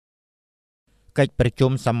កិច្ចប្រ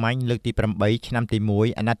ជុំសាមញ្ញលើកទី8ឆ្នាំទី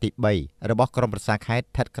1អាណត្តិទី3របស់ក្រុមប្រឹក្សាខេត្ត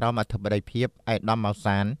ស្ថិតក្រោមអធិបតីភាពឯកឧត្តមម៉ៅ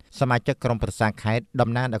សានសមាជិកក្រុមប្រឹក្សាខេត្តតំ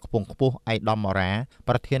ណាងដល់ខ្ពង់ខ្ពស់ឯកឧត្តមម៉ូរ៉ា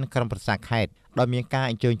ប្រធានក្រុមប្រឹក្សាខេត្តដោយមានការ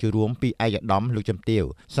អញ្ជើញចូលរួមពីឯកឧត្តមលោកជំទាវ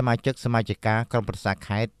សមាជិកសមាជិកាក្រុមប្រឹក្សា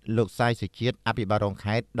ខេត្តលោកសាយសុជាតិអភិបាលរង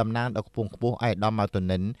ខេត្តតំណាងដល់ខ្ពង់ខ្ពស់ឯកឧត្តមម៉ៅតុ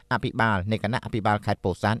និនអភិបាលនៃគណៈអភិបាលខេត្ត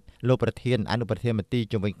ពោធិ៍សាត់លោកប្រធានអនុប្រធានមន្ត្រី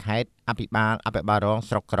ជំនាញខេត្តអភិបាលរង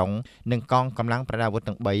ស្រុកក្រុងនិងកងកម្លាំងប្រដាប់អាវុធ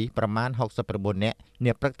ទាំង3ប្រមាណ69នាក់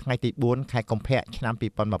នាព្រឹកថ្ងៃទី4ខែកុម្ភៈឆ្នាំ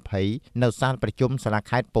2020នៅសាលប្រជុំសាលា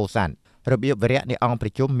ខេត្តពោធិ៍សាត់របៀបវរៈនៃអង្គប្រ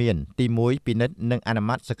ជុំមានទី1ពិនិត្យនិងអនុ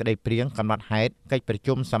ម័តសេចក្តីព្រាងកំណត់ហេតុកិច្ចប្រ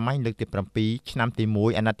ជុំសាមញ្ញលើកទី7ឆ្នាំទី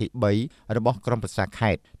1អាណត្តិទី3របស់ក្រុមប្រឹក្សា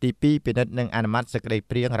ខេត្តទី2ពិនិត្យនិងអនុម័តសេចក្តី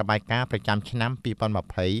ព្រាងរបាយការណ៍ប្រចាំឆ្នាំ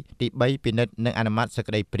2020ទី3ពិនិត្យនិងអនុម័តសេច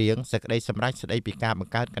ក្តីព្រាងសេចក្តីសម្រេចស្តីពីការប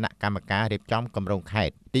ង្កើតគណៈកម្មការរៀបចំគម្រោងខេ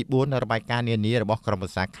ត្តទី4របាយការណ៍នានារបស់ក្រុមប្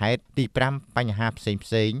រឹក្សាខេត្តទី5បញ្ហាផ្សេ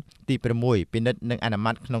ងទី6ពិនិត្យនិងអនុ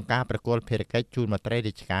ម័តក្នុងការប្រគល់ភារកិច្ចជូនមន្ត្រី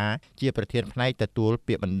រាជការជាប្រធានផ្នែកទទួល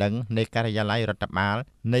ពាក្យបណ្ដឹងនៃការិយាល័យរដ្ឋបាល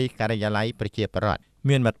នៃការិយាល័យប្រជាប្រដ្ឋ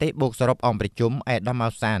មានមតិបូកសរុបអង្គប្រជុំឯកឧត្តមម៉ៅ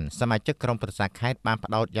សានសមាជិកក្រុមប្រឹក្សាខេត្តបាន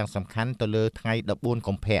ផ្ដោតយ៉ាងសំខាន់ទៅលើថ្ងៃ14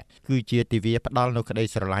កុម្ភៈគឺជាទិវាផ្ដល់នូវក្តី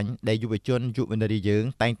ស្រឡាញ់ដែលយុវជនយុវនារីយើង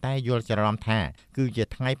តែងតែយល់ច្រឡំថាគឺជា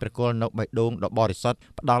ថ្ងៃប្រគល់នូវបេះដូងដ៏បរិសុទ្ធ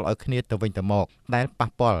ផ្ដល់ឲ្យគ្នាទៅវិញទៅមកដែលប៉ះ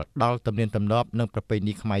ពាល់ដល់ទំនៀមទម្លាប់និងប្រពៃ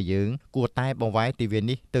ណីខ្មែរយើងគួរតែបង្វែរទិវា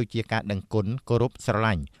នេះទៅជាការដឹងគុណគោរពស្រ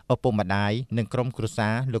ឡាញ់ឪពុកម្ដាយនិងក្រុមគ្រួសា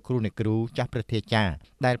រលោកគ្រូអ្នកគ្រូចាស់ព្រឹទ្ធាចារ្យ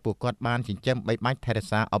ដែលពួកគាត់បានចិញ្ចឹមបីបាច់ថែរក្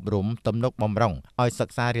សាអប់រំទំនុកបម្រុងឲ្យសិ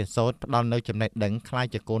ក្សារៀនសូត្រផ្ដល់នូវចំណេះដឹងខ្លាយ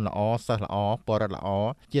ជាកូនល្អសិស្សល្អពលរដ្ឋល្អ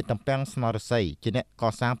ជាតំពាំងស្មារតីជាអ្នកក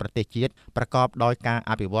សាងប្រទេសជាតិប្រកបដោយការ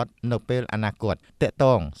អភិវឌ្ឍនៅពេលអនាគតតកត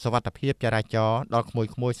ងសុវត្ថិភាពចរាចរណ៍ដល់ក្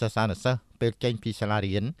មួយសិស្សានុសិស្សពេលចេញពីសាលា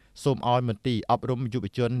រៀនសូមឲ្យមន្ទីរអប់រំយុវ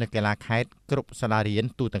ជននិងកីឡាខេត្តគ្រប់សាលារៀន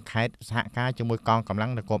ទូទាំងខេត្តសហការជាមួយកងកម្លាំ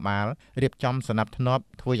ងនគរបាលរៀបចំសណ្ដាប់ធ្នាប់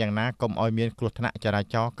ធ្វើយ៉ាងណាកុំឲ្យមានគ្រោះថ្នាក់ចរា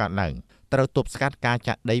ចរណ៍កើតឡើងត្រូវទប់ស្កាត់ការ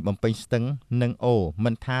ចាក់ដីបំពេញស្ទឹងនិងអូរ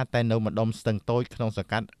មិនថាតែនៅម្ដុំស្ទឹងតូចក្នុងសង្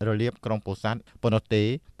កាត់រលៀបក្រុងពោធិ៍សាត់ប៉ុណ្ណោះទេ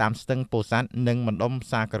តាមស្ទឹងពោធិ៍សាត់និងម្ដុំផ្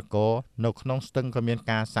សារក្រគរនៅក្នុងស្ទឹងក៏មាន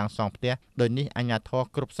ការសាងសង់ផ្ទះដោយនេះអាជ្ញាធរ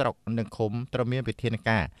គ្រប់ស្រុកនិងឃុំត្រូវមានវិធាន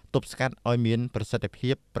ការទប់ស្កាត់ឲ្យមានប្រសិទ្ធ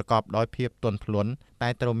ភាពប្រកបដោយភាពទន់ភ្លន់តែ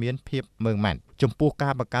ត្រូវមានភាពម៉ឺងម៉ាត់ចំពោះកា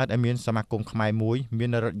របង្កើតឲ្យមានសមាគមខ្មែរមួយមាន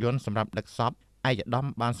រថយន្តសម្រាប់ដឹកសពឯកឧត្តម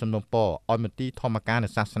បានសំណូមពរឲ្យមន្ទីរធម្មការនិ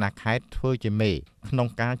ងសាសនាខេត្តធ្វើជាមេក្នុង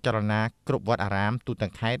ការចលនាគ្រប់វត្តអារាមទូទាំ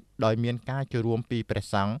ងខេត្តដោយមានការចូលរួមពីព្រះ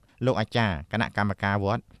សង្ឃលោកអាចារ្យគណៈកម្មការវ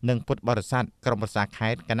ត្តនិងពុទ្ធបរិស័ទក្រុមប្រឹក្សាខេ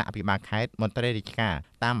ត្តគណៈអភិបាលខេត្តមន្ត្រីរាជការ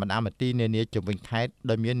តាមបណ្ដាមន្ទីរនានាជុំវិញខេត្ត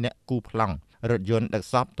ដោយមានអ្នកគូប្លង់រថយន្តដឹក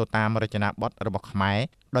សពទៅតាមរចនាបថរបស់ខ្មែរ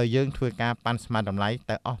ដោយយើងធ្វើការប៉ាន់ស្មានតម្លៃ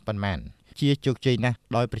ទៅអស់ប៉ុន្មានជាជោគជ័យណាស់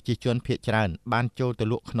ដោយប្រជាជនភាគច្រើនបានចូលទៅ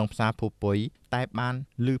លក់ក្នុងផ្សារភូប៉ុយតែបាន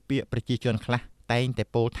ឮពាក្យប្រជាជនខ្លះតែងតែ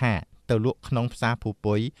ពោលថាទៅលក់ក្នុងផ្សារភូ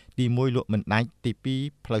ប៉ុយទី1លក់មិនដាច់ទី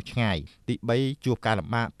2ផ្លូវឆ្ងាយទី3ជួបការលំ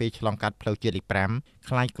បាកពេលឆ្លងកាត់ផ្លូវជាតិលេខ5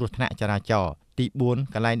ខ្លាចគ្រោះថ្នាក់ចរាចរណ៍ទី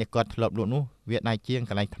4កន្លែងដែលគាត់ធ្លាប់លក់នោះវាដាច់ជាង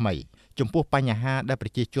កន្លែងថ្មីចំពោះបញ្ហាដែលប្រ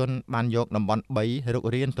ជាជនបានយកតំបន់3រុក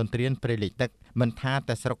រៀនទន្ទ្រានព្រៃលិចទឹកមិនថា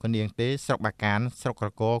តែស្រុកកណ្ដៀងទេស្រុកបាកានស្រុកក្រ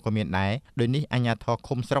គរក៏មានដែរដោយនេះអាជ្ញាធរ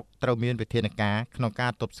ឃុំស្រុកត្រូវមានវិធានការក្នុងកា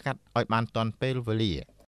រទប់ស្កាត់ឲ្យបានទាន់ពេលវេលា